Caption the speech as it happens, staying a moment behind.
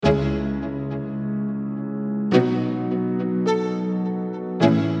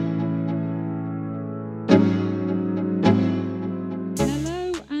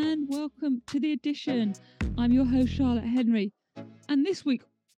to The Edition. I'm your host, Charlotte Henry. And this week,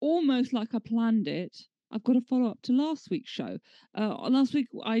 almost like I planned it, I've got a follow-up to last week's show. Last week,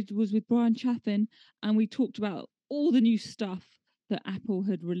 I was with Brian Chaffin, and we talked about all the new stuff that Apple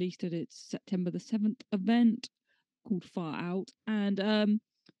had released at its September the 7th event called Far Out. And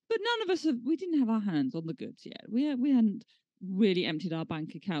but none of us we didn't have our hands on the goods yet. We hadn't really emptied our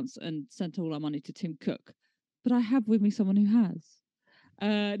bank accounts and sent all our money to Tim Cook. But I have with me someone who has.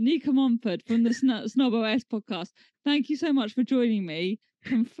 Nika Montford from the Snob OS podcast. Thank you so much for joining me.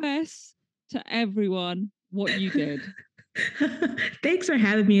 Confess to everyone what you did. Thanks for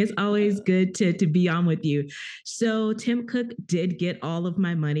having me. It's always good to be on with you. So Tim Cook did get all of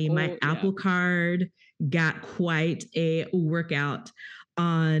my money. My Apple Card got quite a workout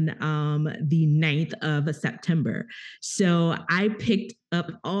on the 9th of September. So I picked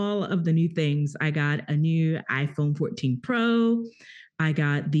up all of the new things. I got a new iPhone 14 Pro. I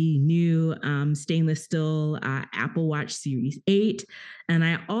got the new stainless steel Apple Watch Series 8. And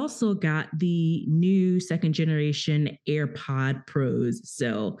I also got the new second generation AirPod Pros.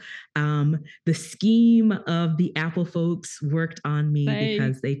 So the scheme of the Apple folks worked on me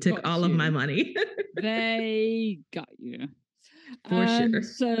because they took all of my money. They got you. For sure.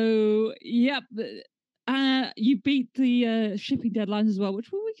 So, yep. You beat the shipping deadlines as well,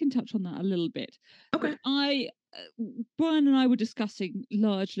 which we can touch on that a little bit. Okay. Brian and I were discussing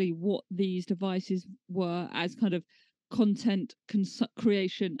largely what these devices were as kind of content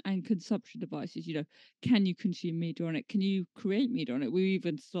creation and consumption devices. You know, can you consume media on it? Can you create media on it? We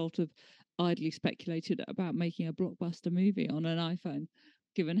even sort of idly speculated about making a blockbuster movie on an iPhone,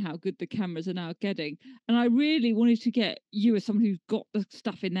 given how good the cameras are now getting. And I really wanted to get you, as someone who's got the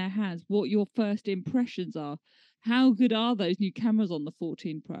stuff in their hands, what your first impressions are. How good are those new cameras on the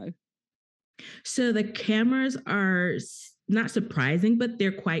 14 Pro? So the cameras are not surprising, but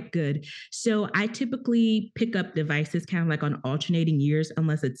they're quite good. So I typically pick up devices kind of like on alternating years,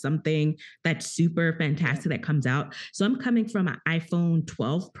 unless it's something that's super fantastic that comes out. So I'm coming from an iPhone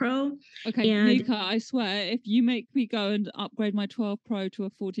 12 Pro. Okay, and Nika, I swear, if you make me go and upgrade my 12 Pro to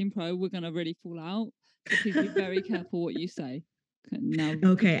a 14 Pro, we're going to really fall out. So please be very careful what you say.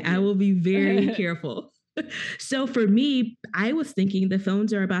 Okay, I will be very careful. So for me, I was thinking the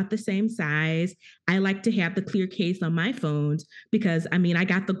phones are about the same size. I like to have the clear case on my phones because, I mean, I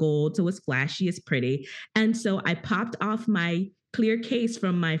got the gold, so it's flashy, it's pretty. And so I popped off my clear case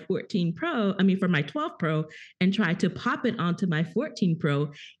from my 14 Pro, from my 12 Pro, and tried to pop it onto my 14 Pro.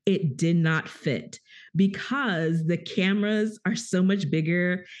 It did not fit because the cameras are so much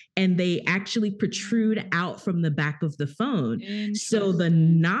bigger and they actually protrude out from the back of the phone. So the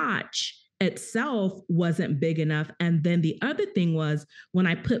notch itself wasn't big enough. And then the other thing was when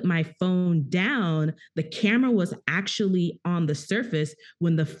I put my phone down, the camera was actually on the surface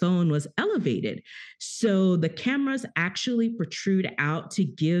when the phone was elevated. So the cameras actually protrude out to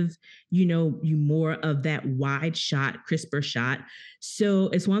give, you more of that wide shot, crisper shot. So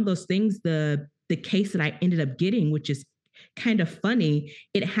it's one of those things, the case that I ended up getting, which is kind of funny.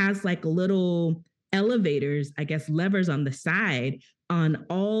 It has like little elevators, I guess, levers on the side on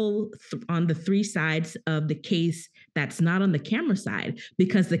the three sides of the case that's not on the camera side,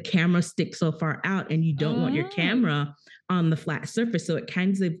 because the camera sticks so far out and you don't want your camera on the flat surface. So it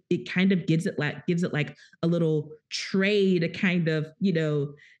kind of gives it like a little tray to kind of,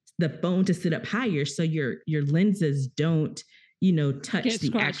 the phone to sit up higher. So your lenses don't, touch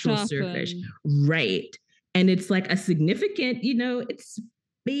the actual surface. Right. And it's like a significant, it's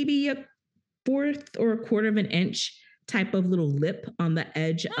maybe a fourth or a quarter of an inch type of little lip on the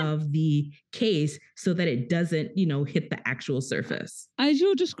edge of the case so that it doesn't, hit the actual surface. As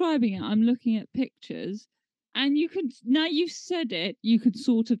you're describing it, I'm looking at pictures and now you've said it, you could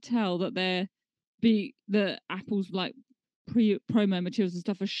sort of tell that the Apple's like promo materials and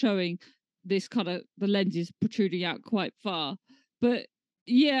stuff are showing this kind of, the lenses protruding out quite far. But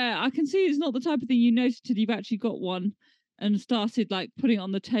yeah, I can see it's not the type of thing you noticed till you've actually got one and started like putting it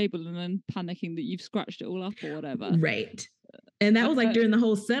on the table and then panicking that you've scratched it all up or whatever. Right. And that was like during the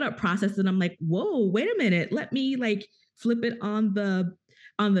whole setup process. And I'm like, whoa, wait a minute. Let me like flip it on the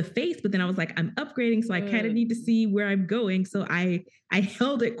face. But then I was like, I'm upgrading. So I kind of need to see where I'm going. So I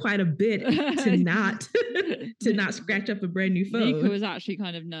held it quite a bit to not scratch up a brand new phone. Nika was actually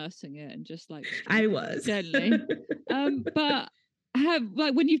kind of nursing it and just like I was gently. But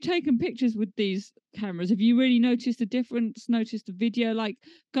when you've taken pictures with these cameras, have you really noticed a difference? Noticed a video like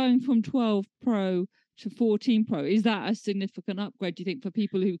going from 12 Pro to 14 Pro? Is that a significant upgrade, do you think, for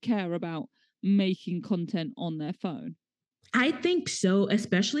people who care about making content on their phone? I think so,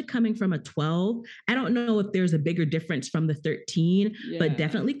 especially coming from a 12. I don't know if there's a bigger difference from the 13, but Yeah.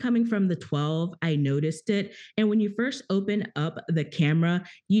 definitely coming from the 12, I noticed it. And when you first open up the camera,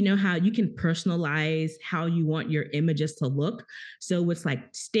 you know how you can personalize how you want your images to look. So it's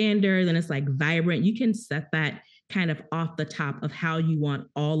like standard and it's like vibrant. You can set that kind of off the top of how you want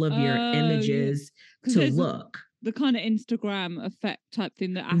all of your Oh, yeah. images Because to there's look. the kind of Instagram effect type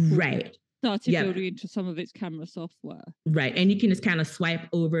thing that Apple Right. started Yep. building into some of its camera software. Right. And you can just kind of swipe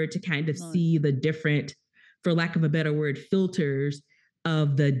over to kind of see Nice. the different, for lack of a better word, filters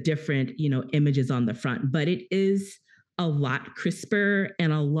of the different, images on the front. But it is a lot crisper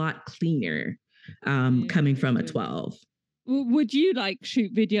and a lot cleaner coming from a Interesting. 12. Would you like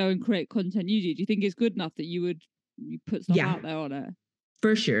shoot video and create content you do? Do you think it's good enough that you put stuff Yeah, out there on it?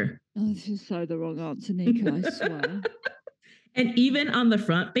 for sure. Oh, this is so the wrong answer, Nika, I swear. And even on the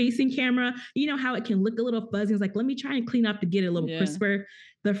front facing camera, you know how it can look a little fuzzy. It's like, let me try and clean up to get it a little Yeah. crisper.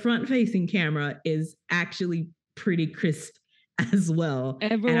 The front facing camera is actually pretty crisp as well.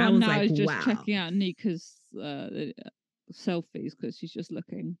 And I Everyone was now like, is just wow. checking out Nika's selfies because she's just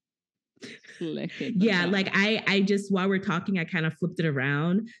looking flipping the Yeah, best. like I just while we're talking, I kind of flipped it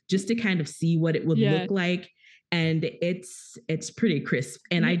around just to kind of see what it would Yeah. look like. And it's pretty crisp.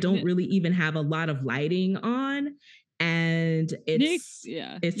 And I don't really even have a lot of lighting on. And Nick, it's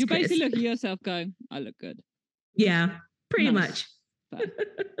yeah. it's You're basically crisp. looking at yourself going, I look good. Yeah, pretty Nice. much. Fair.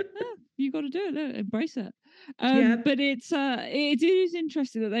 Yeah, you got to do it. Embrace it. Yep. But it is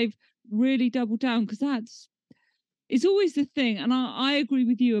interesting that they've really doubled down because it's always the thing, and I agree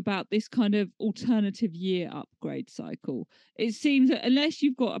with you about this kind of alternative year upgrade cycle. It seems that unless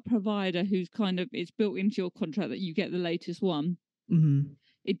you've got a provider who's kind of it's built into your contract that you get the latest one, Mm-hmm.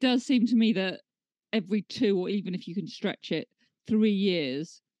 it does seem to me that every 2, or even if you can stretch it, 3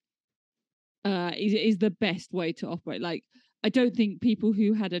 years is the best way to operate. Like, I don't think people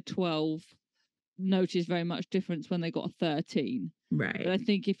who had a 12 noticed very much difference when they got a 13. But I Right.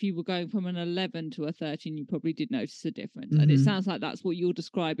 think if you were going from an 11 to a 13, you probably did notice a difference. And it Mm-hmm. sounds like that's what you're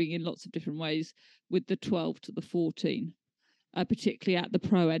describing in lots of different ways with the 12 to the 14, particularly at the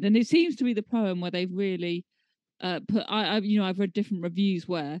pro end. And it seems to be the pro end where they've really put. I've read different reviews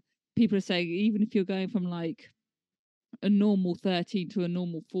where people are saying even if you're going from like a normal 13 to a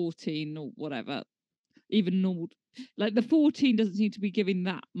normal 14 or whatever, even normal, like the 14 doesn't seem to be giving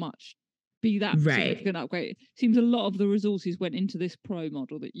that much, be that Right. significant upgrade. Seems a lot of the resources went into this pro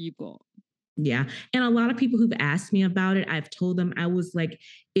model that you've got. Yeah. And a lot of people who've asked me about it, I've told them, I was like,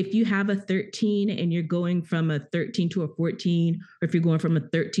 if you have a 13 and you're going from a 13 to a 14, or if you're going from a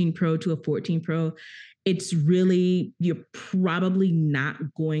 13 Pro to a 14 Pro, it's really, you're probably not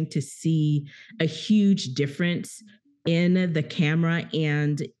going to see a huge difference in the camera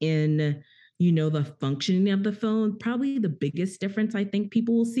and in the functioning of the phone. Probably the biggest difference I think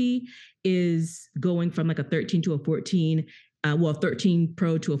people will see is going from like a 13 to a 14, 13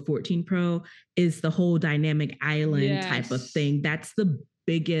 Pro to a 14 Pro, is the whole dynamic island type of Yes. thing. That's the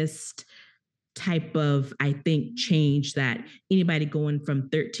biggest type of, I think, change that anybody going from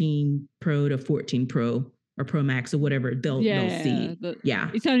 13 Pro to 14 Pro or Pro Max or whatever, they'll Yeah, see. Yeah.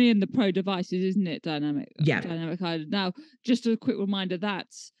 it's only in the pro devices, isn't it? Yeah. Dynamic island. Now, just a quick reminder: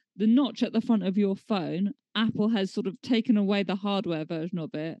 that's the notch at the front of your phone. Apple has sort of taken away the hardware version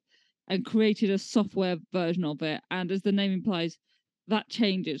of it and created a software version of it. And as the name implies, that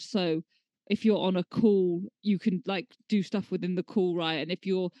changes. So if you're on a call, you can like do stuff within the call, right? And if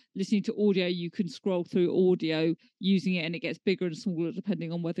you're listening to audio, you can scroll through audio using it, and it gets bigger and smaller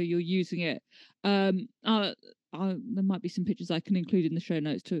depending on whether you're using it. Um, uh, there might be some pictures I can include in the show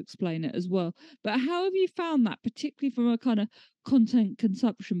notes to explain it as well. But how have you found that, particularly from a kind of content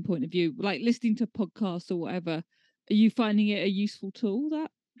consumption point of view, like listening to podcasts or whatever? Are you finding it a useful tool? That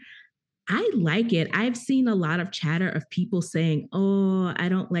I like it. I've seen a lot of chatter of people saying, "Oh, I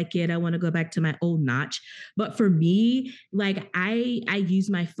don't like it. I want to go back to my old notch." But for me, like I use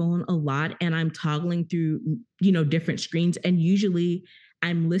my phone a lot and I'm toggling through, different screens, and usually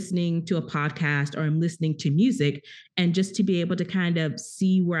I'm listening to a podcast or I'm listening to music, and just to be able to kind of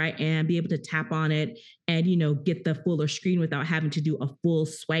see where I am, be able to tap on it and get the fuller screen without having to do a full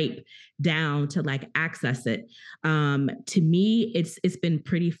swipe down to like access it. To me, it's been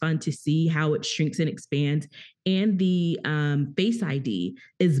pretty fun to see how it shrinks and expands. And the Face ID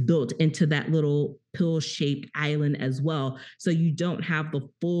is built into that little pill shaped island as well. So you don't have the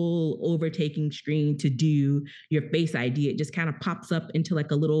full overtaking screen to do your Face ID. It just kind of pops up into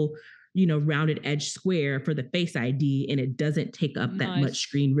like a little, rounded edge square for the Face ID, and it doesn't take up that much nice.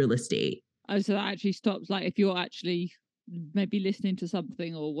 screen real estate. Oh, so that actually stops. Like if you're actually maybe listening to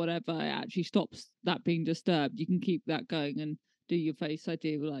something or whatever, it actually stops that being disturbed. You can keep that going and do your Face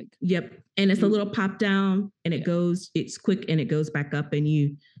ID like Yep. And it's a you. little pop down and Yeah, it's quick and it goes back up and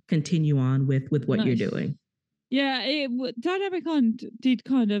you continue on with what you're nice. doing. Yeah, dynamic island did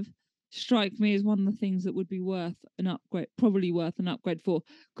kind of strike me as one of the things that would be worth an upgrade, probably worth an upgrade for,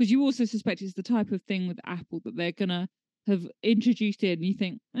 because you also suspect it's the type of thing with Apple that they're gonna have introduced it, and you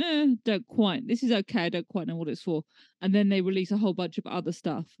think, don't quite, this is okay, I don't quite know what it's for, and then they release a whole bunch of other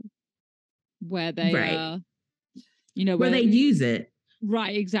stuff where they, Right. Where where they use it.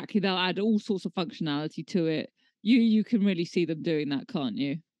 right, exactly, they'll add all sorts of functionality to it. You can really see them doing that, can't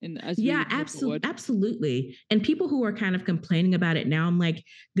you? In as we Yeah, move forward. absolutely. And people who are kind of complaining about it now, I'm like,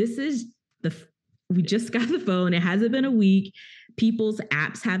 this is we just got the phone. It hasn't been a week. People's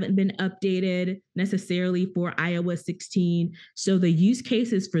apps haven't been updated necessarily for iOS 16. So the use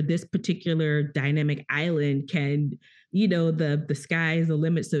cases for this particular dynamic island can, the sky is the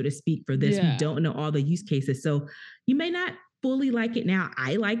limit, so to speak, for this. We Yeah. don't know all the use cases. So you may not fully like it now.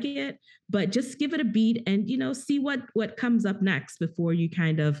 I like it, but just give it a beat and see what comes up next before you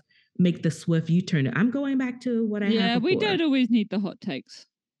kind of make the swift U-turn. I'm going back to what I had Yeah, we don't before. always need the hot takes.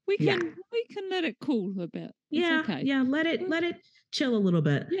 We Yeah. can we can let it cool a bit. It's Yeah, okay. yeah, let it We're, let it chill a little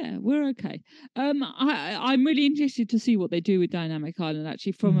bit. yeah, we're okay. I'm really interested to see what they do with Dynamic Island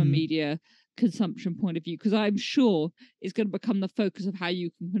actually from a Mhm. media consumption point of view, because I'm sure it's going to become the focus of how you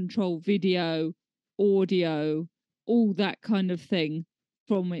can control video, audio, all that kind of thing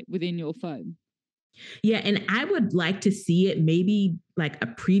from it within your phone. Yeah, and I would like to see it maybe like a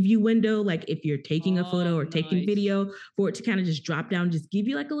preview window, like if you're taking a Oh, photo or taking nice. video, for it to kind of just drop down, just give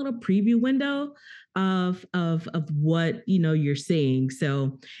you like a little preview window of what you're seeing.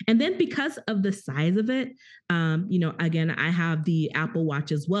 So, and then because of the size of it, again, I have the Apple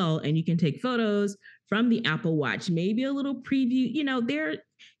Watch as well, and you can take photos from the Apple Watch. Maybe a little preview.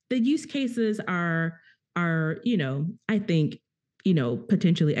 The use cases are I think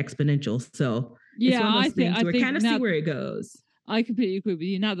potentially exponential. So it's Yeah, one of those things I where think kind of see now where it goes. I completely agree with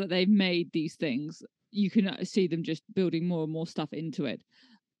you. Now that they've made these things, you can see them just building more and more stuff into it.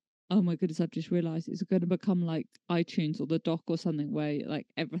 Oh my goodness, I've just realized it's going to become like iTunes or the dock or something where like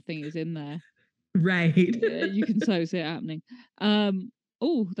everything is in there. Right. You can so see it happening. Um,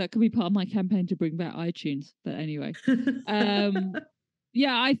 oh, that could be part of my campaign to bring back iTunes. But anyway, um,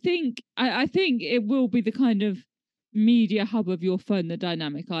 yeah, I think it will be the kind of media hub of your phone, the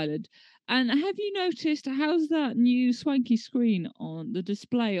Dynamic Island. And have you noticed how's that new swanky screen on the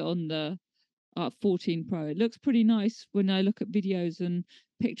display on the 14 Pro? It looks pretty nice when I look at videos and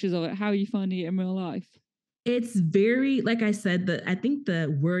pictures of it. How are you finding it in real life? It's very, like I said, I think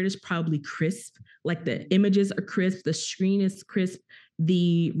the word is probably crisp. Like the Mm. images are crisp, the screen is crisp,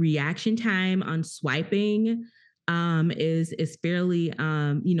 the reaction time on swiping is fairly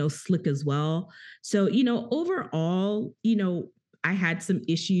slick as well. So overall, I had some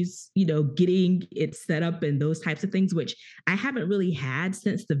issues, getting it set up and those types of things, which I haven't really had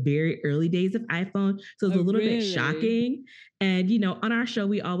since the very early days of iPhone. So it's Oh, a little bit really? shocking. And, on our show,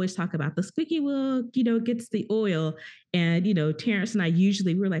 we always talk about the squeaky wheel, gets the oil. And, Terrence and I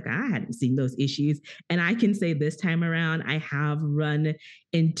usually we're like, I hadn't seen those issues. And I can say this time around, I have run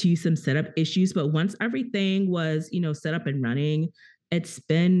into some setup issues. But once everything was, set up and running, it's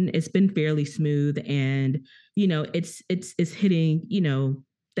been fairly smooth, and it's hitting the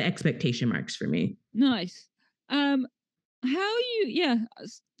expectation marks for me. Nice. Um, how are you? Yeah,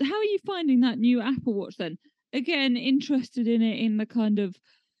 how are you finding that new Apple Watch then? Again, interested in it in the kind of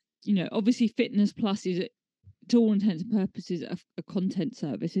obviously Fitness Plus is to all intents and purposes a content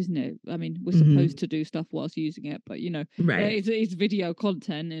service, isn't it? I mean, we're supposed Mm-hmm. to do stuff whilst using it, but Right. it's video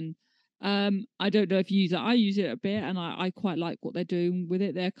content, and I don't know if you use it. I use it a bit, and I quite like what they're doing with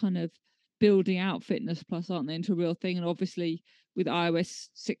it. They're kind of building out Fitness Plus, aren't they, into a real thing? And obviously, with iOS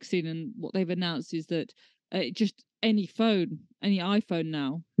 16 and what they've announced is that just any phone, any iPhone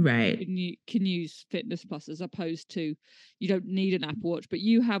now Right. can use Fitness Plus, as opposed to you don't need an Apple Watch, but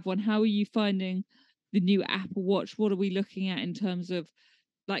you have one. How are you finding the new Apple Watch? What are we looking at in terms of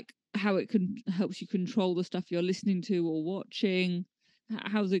like how it can helps you control the stuff you're listening to or watching?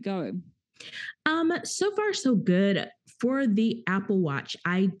 How's it going? So far so good. For the Apple Watch,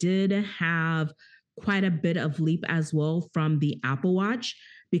 I did have quite a bit of leap as well from the Apple Watch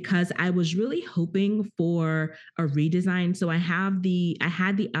because I was really hoping for a redesign. So I had the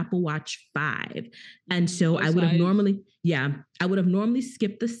Apple Watch 5. And so I Nice would have size. normally, yeah, I would have normally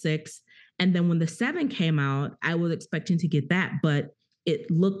skipped the 6. And then when the 7 came out, I was expecting to get that, but it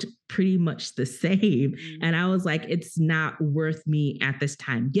looked pretty much the same. Mm. And I was like, it's not worth me at this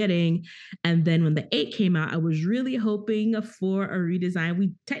time getting. And then when the 8 came out, I was really hoping for a redesign.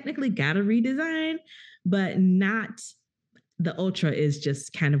 We technically got a redesign, but not the Ultra is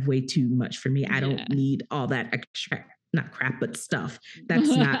just kind of way too much for me. I Yeah. don't need all that extra, not crap, but stuff. That's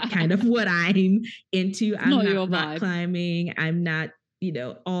not kind of what I'm into. I'm Not not your rock vibe. climbing. I'm not,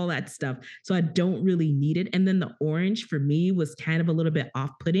 all that stuff. So I don't really need it. And then the orange for me was kind of a little bit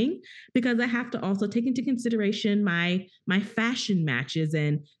off-putting because I have to also take into consideration my fashion matches,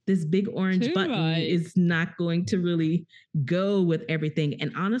 and this big orange Too button right. is not going to really go with everything.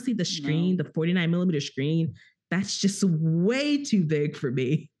 And honestly, the screen, No. the 49 millimeter screen, that's just way too big for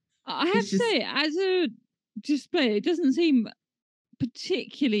me. I have It's to just say, as a display, it doesn't seem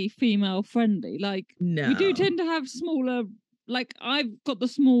particularly female friendly. Like we do no. tend to have smaller. Like I've got the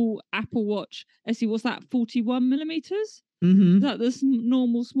small Apple Watch. SE, what's that? 41 millimeters. Is Mm-hmm. that the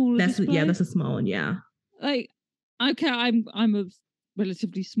normal smaller display? That's a small one. Yeah. Like, okay, I'm a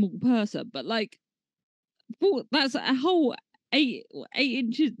relatively small person, but like, that's a whole 8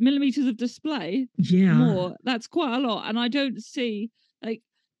 inches millimeters of display. Yeah. More. That's quite a lot, and I don't see like,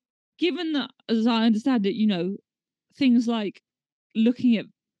 given that, as I understand it, things like looking at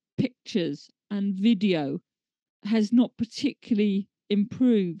pictures and video has not particularly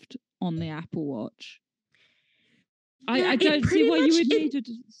improved on the Apple Watch. Yeah. I It don't see pretty why you much would it. need a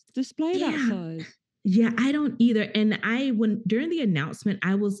display that Yeah. size. Yeah. I don't either. And when during the announcement,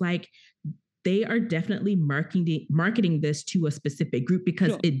 I was like, they are definitely marketing this to a specific group because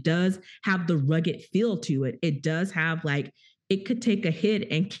Sure. it does have the rugged feel to it. It does have like it could take a hit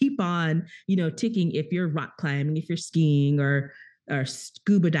and keep on, ticking if you're rock climbing, if you're skiing or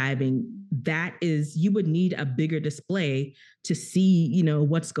scuba diving. That is, you would need a bigger display to see,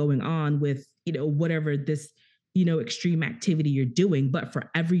 what's going on with, whatever this, extreme activity you're doing. But for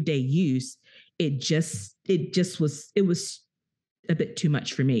everyday use, it was a bit too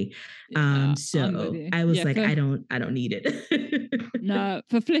much for me. Yeah, I'm with So you. I was Yeah, like, for I don't need it. no,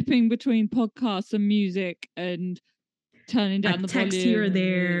 for flipping between podcasts and music and turning A down the text here volume or and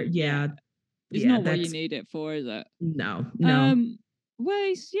there, yeah, yeah, it's yeah, not what you that's need it for, is it? no.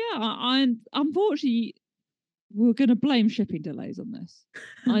 Well, yeah, I unfortunately we're going to blame shipping delays on this.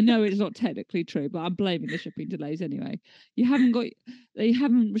 I know it's not technically true, but I'm blaming the shipping delays anyway. You haven't got, they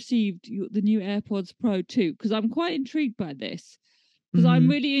haven't received the new AirPods Pro 2 because I'm quite intrigued by this because I'm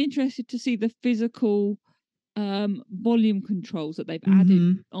Mm-hmm. really interested to see the physical volume controls that they've added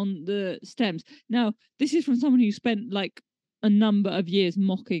Mm-hmm. on the stems. Now, this is from someone who spent like a number of years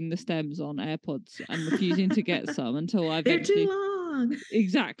mocking the stems on AirPods and refusing to get some until I They're too eventually long.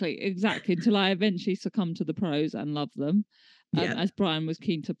 exactly until I eventually succumbed to the pros and love them. Yeah. As Brian was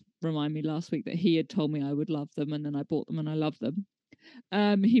keen to remind me last week that he had told me I would love them, and then I bought them and I love them.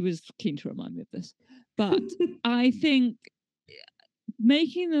 He was keen to remind me of this, but I think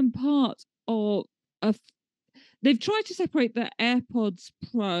making them part of a they've tried to separate the AirPods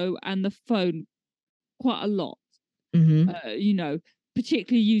Pro and the phone quite a lot. Mm-hmm.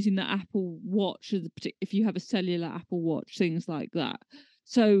 Particularly using the Apple Watch if you have a cellular Apple Watch, things like that.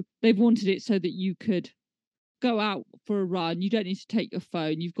 So they've wanted it so that you could go out for a run. You don't need to take your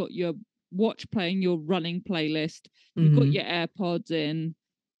phone. You've got your watch playing your running playlist. You've got Mm-hmm. your AirPods in.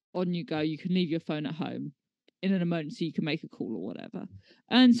 On you go. You can leave your phone at home. In an emergency, you can make a call or whatever.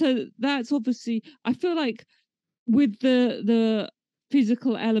 And so that's obviously, I feel like with the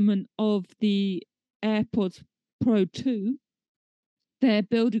physical element of the AirPods Pro 2, they're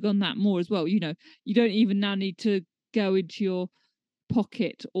building on that more as well. You don't even now need to go into your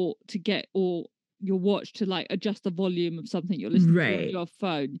pocket or to get or your watch to like adjust the volume of something you're listening to on Right. your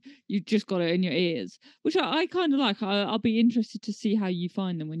phone. You've just got it in your ears, which I kind of like. I'll be interested to see how you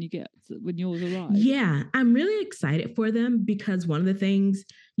find them when yours arrive. Yeah, I'm really excited for them because one of the things,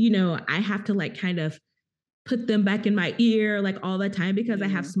 I have to like kind of put them back in my ear like all the time because I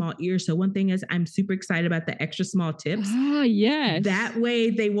have Yeah. small ears. So one thing is I'm super excited about the extra small tips. Ah, yes. That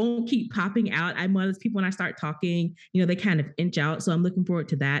way they won't keep popping out. I'm one of those people when I start talking, they kind of inch out. So I'm looking forward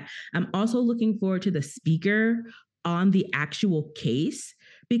to that. I'm also looking forward to the speaker on the actual case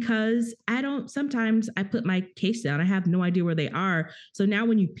because sometimes I put my case down. I have no idea where they are. So now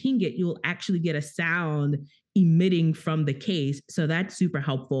when you ping it, you'll actually get a sound emitting from the case. So that's super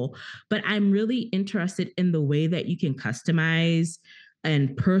helpful. But I'm really interested in the way that you can customize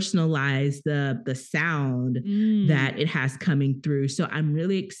and personalize the sound that it has coming through. So I'm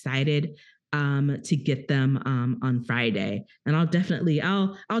really excited to get them on Friday, and I'll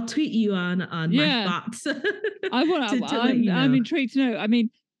tweet you on my Yeah. thoughts I want. to let you I'm know. intrigued to know. I mean,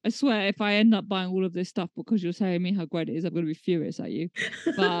 I swear, if I end up buying all of this stuff because you're telling me how great it is, I'm going to be furious at you.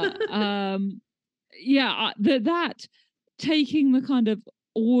 But yeah, that taking the kind of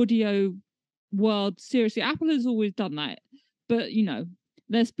audio world seriously, Apple has always done that. But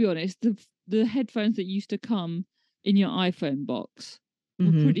let's be honest, the headphones that used to come in your iPhone box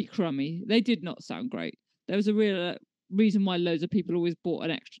were pretty Mm-hmm. crummy. They did not sound great. There was a real reason why loads of people always bought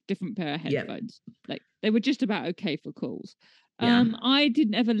an extra different pair of Yep. headphones. Like they were just about okay for calls. Yeah. I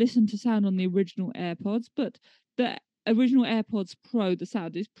didn't ever listen to sound on the original AirPods, but the original AirPods Pro, the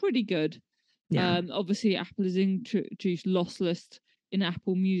sound is pretty good. Yeah. Obviously, Apple has introduced lossless in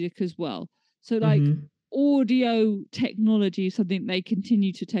Apple Music as well. So, like, Mm-hmm. audio technology is something they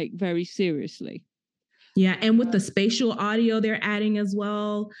continue to take very seriously. Yeah, and with the spatial audio they're adding as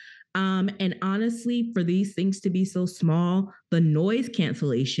well. And honestly, for these things to be so small, the noise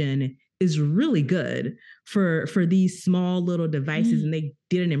cancellation is really good for these small little devices, and Mm. they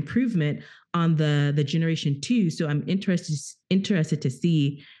did an improvement on the generation 2. So I'm interested to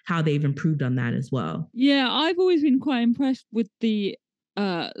see how they've improved on that as well. Yeah, I've always been quite impressed with the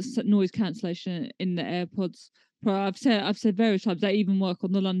noise cancellation in the AirPods Pro. I've said various times they even work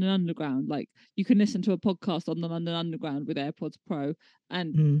on the London Underground. Like you can listen to a podcast on the London Underground with AirPods Pro,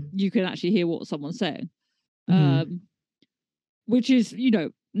 and Mm-hmm. you can actually hear what someone's saying. Mm-hmm. Um, which is,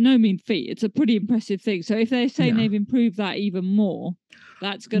 no mean feat. It's a pretty impressive thing. So if they're saying Yeah. they've improved that even more,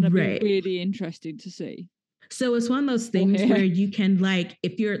 that's going to be Right. really interesting to see So it's one of those or things hear. where you can, like,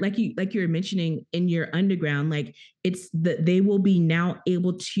 if you're like you were mentioning in your underground, like it's that they will be now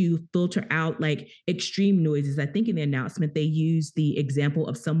able to filter out like extreme noises. I think in the announcement they use the example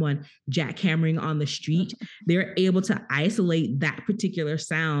of someone jackhammering on the street. They're able to isolate that particular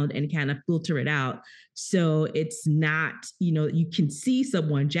sound and kind of filter it out. So it's not, you can see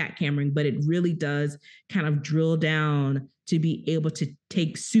someone jackhammering, but it really does kind of drill down to be able to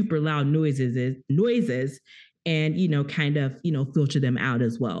take super loud noises and kind of filter them out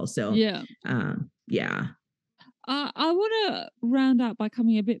as well. So Yeah. yeah. I want to round out by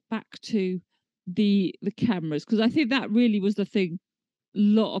coming a bit back to the cameras, because I think that really was the thing.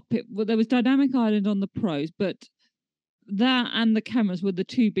 Lot of people. Well, there was Dynamic Island on the Pros, but that and the cameras were the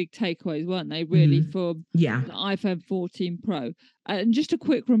two big takeaways, weren't they, really, Mm-hmm. for Yeah. the iPhone 14 Pro? And just a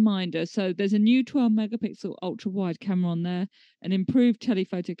quick reminder, so there's a new 12 megapixel ultra wide camera on there, an improved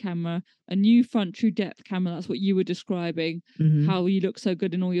telephoto camera, a new front true depth camera. That's what you were describing, how Mm-hmm. you look so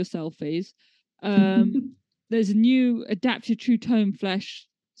good in all your selfies. Um, there's a new adaptive true tone flash,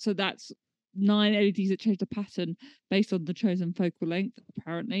 so that's 9 LEDs that change the pattern based on the chosen focal length,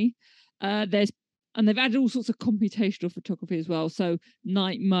 apparently. There's and they've added all sorts of computational photography as well. So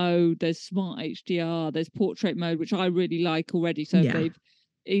night mode, there's smart HDR, there's portrait mode, which I really like already. So if Yeah. they've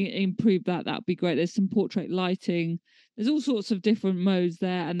improved that, that'd be great. There's some portrait lighting. There's all sorts of different modes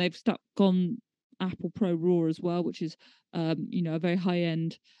there, and they've stuck on Apple Pro RAW as well, which is a very high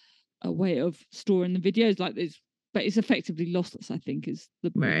end way of storing the videos. Like this, but it's effectively lossless, I think, is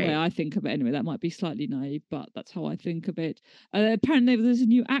the way Right. I think of it anyway. That might be slightly naive, but that's how I think of it. Apparently there's a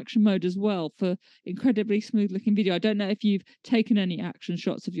new action mode as well for incredibly smooth looking video. I don't know if you've taken any action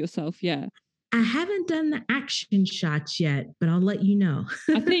shots of yourself yet. I haven't done the action shots yet, but I'll let you know.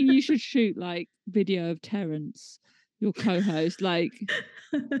 I think you should shoot like video of Terence, your co-host, like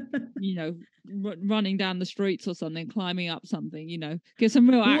running down the streets or something, climbing up something, get some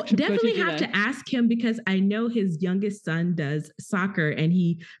real Well, action definitely footage of have there. to ask him because I know his youngest son does soccer and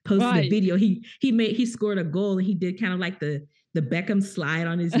he posted a Right. video. He scored a goal and he did kind of like the Beckham slide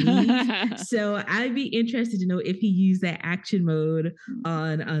on his knees. So I'd be interested to know if he used that action mode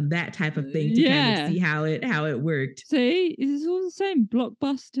on that type of thing to kind of Yeah. see how it worked. See, it's all the same.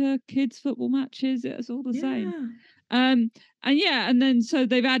 Blockbuster, kids' football matches, it's all the same. Yeah. Um, and yeah, and then so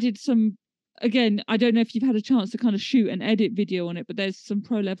they've added some. Again, I don't know if you've had a chance to kind of shoot and edit video on it, but there's some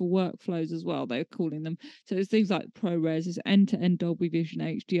pro level workflows as well. They're calling them. So there's things like ProRes, there's end to end Dolby Vision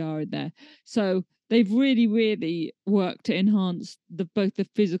HDR in there. So they've really, really worked to enhance both the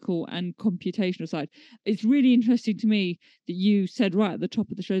physical and computational side. It's really interesting to me that you said right at the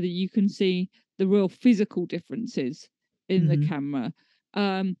top of the show that you can see the real physical differences in the Mm-hmm. camera.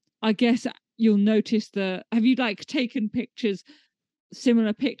 I guess you'll notice have you like taken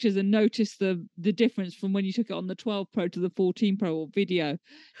similar pictures and noticed the difference from when you took it on the 12 Pro to the 14 Pro or video?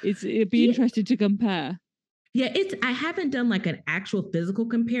 It'd be Yeah. interesting to compare. Yeah, I haven't done like an actual physical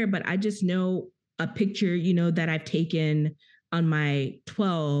compare, but I just know a picture, that I've taken on my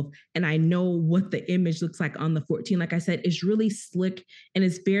 12 and I know what the image looks like on the 14. Like I said, it's really slick and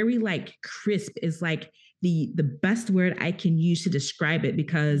it's very like crisp is like the best word I can use to describe it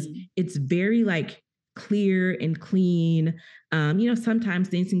because Mm. it's very like clear and clean. Sometimes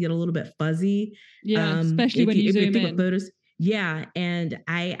things can get a little bit fuzzy. Yeah, especially when you If you're zoom taking in. photos. Yeah. And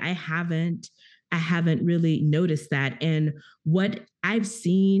I haven't really noticed that. And what I've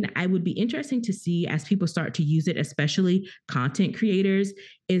seen, I would be interesting to see as people start to use it, especially content creators,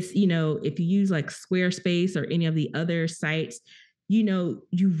 is, if you use like Squarespace or any of the other sites, you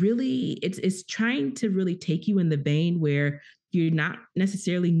really, it's trying to really take you in the vein where you're not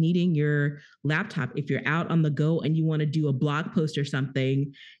necessarily needing your laptop. If you're out on the go and you want to do a blog post or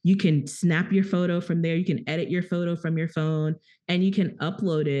something, you can snap your photo from there. You can edit your photo from your phone and you can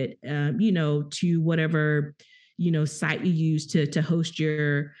upload it, to whatever, site you use to host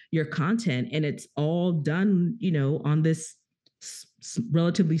your content. And it's all done, on this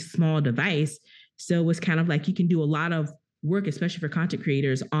relatively small device. So it's kind of like you can do a lot of work, especially for content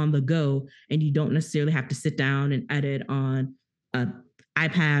creators on the go, and you don't necessarily have to sit down and edit on a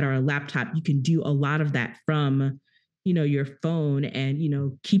iPad or a laptop. You can do a lot of that from, your phone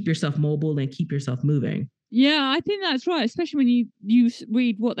and, keep yourself mobile and keep yourself moving. Yeah, I think that's right. Especially when you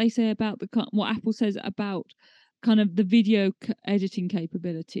read what they say about what Apple says about kind of the video editing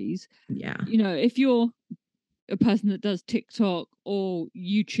capabilities. Yeah. If you're a person that does TikTok or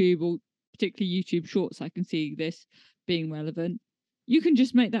YouTube, or particularly YouTube Shorts, I can see this being relevant. You can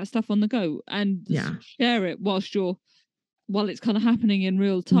just make that stuff on the go and Yeah. share it while it's kind of happening in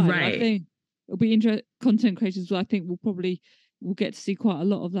real time. And I Right. think it'll be interesting. Content creators, I think, will get to see quite a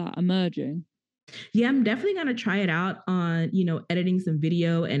lot of that emerging. Yeah, I'm definitely going to try it out on, editing some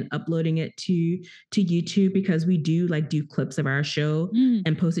video and uploading it to YouTube, because we do clips of our show Mm,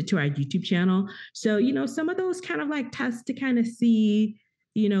 and post it to our YouTube channel. So, some of those kind of like tests to kind of see,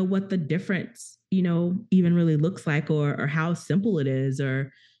 what the difference, even really looks like, or how simple it is,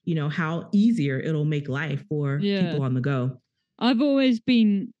 or, how easier it'll make life for yeah. people on the go. I've always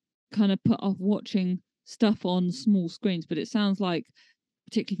been kind of put off watching stuff on small screens, but it sounds like,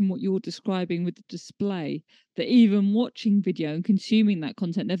 particularly from what you're describing with the display, that even watching video and consuming that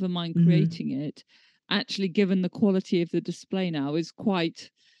content, never mind Mm-hmm. creating it, actually, given the quality of the display now, is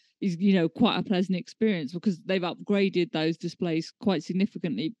quite a pleasant experience, because they've upgraded those displays quite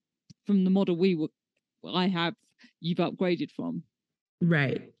significantly from the model I have you've upgraded from.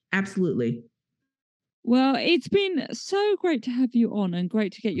 Right. Absolutely. Well, it's been so great to have you on, and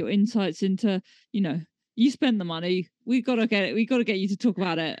great to get your insights into, you know, you spend the money. We got to get it. We got to get you to talk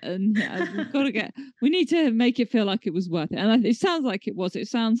about it. And we need to make it feel like it was worth it. And it sounds like it was. It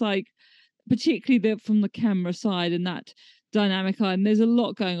sounds like, particularly from the camera side and that dynamic eye. And there's a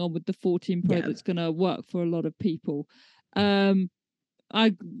lot going on with the 14 Pro Yeah. that's going to work for a lot of people. Um,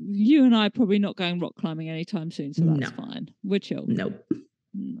 you and I are probably not going rock climbing anytime soon, so that's No. fine. We're chill. Nope.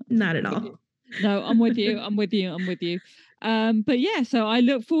 Mm, Not at I'm with you. all. No, I'm with you. I'm with you. I'm with you. But yeah, so I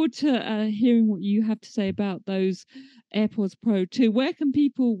look forward to hearing what you have to say about those AirPods Pro 2. Where can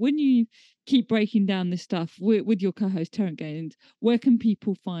people, when you keep breaking down this stuff with your co-host Terrence Gaines, where can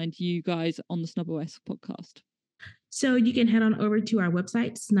people find you guys on the SnubOS podcast? So you can head on over to our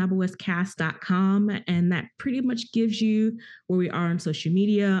website, snobOScast.com, and that pretty much gives you where we are on social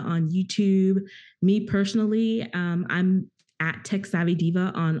media, on YouTube. Me personally, I'm at Tech Savvy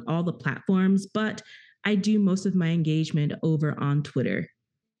Diva on all the platforms, but I do most of my engagement over on Twitter.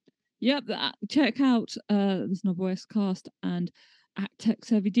 Yep, check out the SnubOS cast and at Tech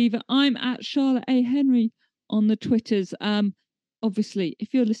Savvy Diva. I'm at Charlotte A. Henry on the Twitters. Obviously,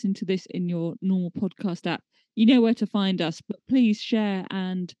 if you're listening to this in your normal podcast app, you know where to find us, but please share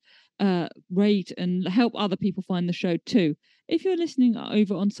and rate and help other people find the show too. If you're listening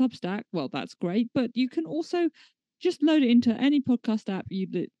over on Substack, well, that's great, but you can also just load it into any podcast app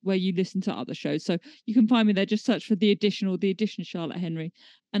where you listen to other shows. So you can find me there. Just search for The Edition Charlotte Henry,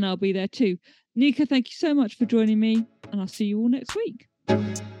 and I'll be there too. Nika, thank you so much for joining me, and I'll see you all next week.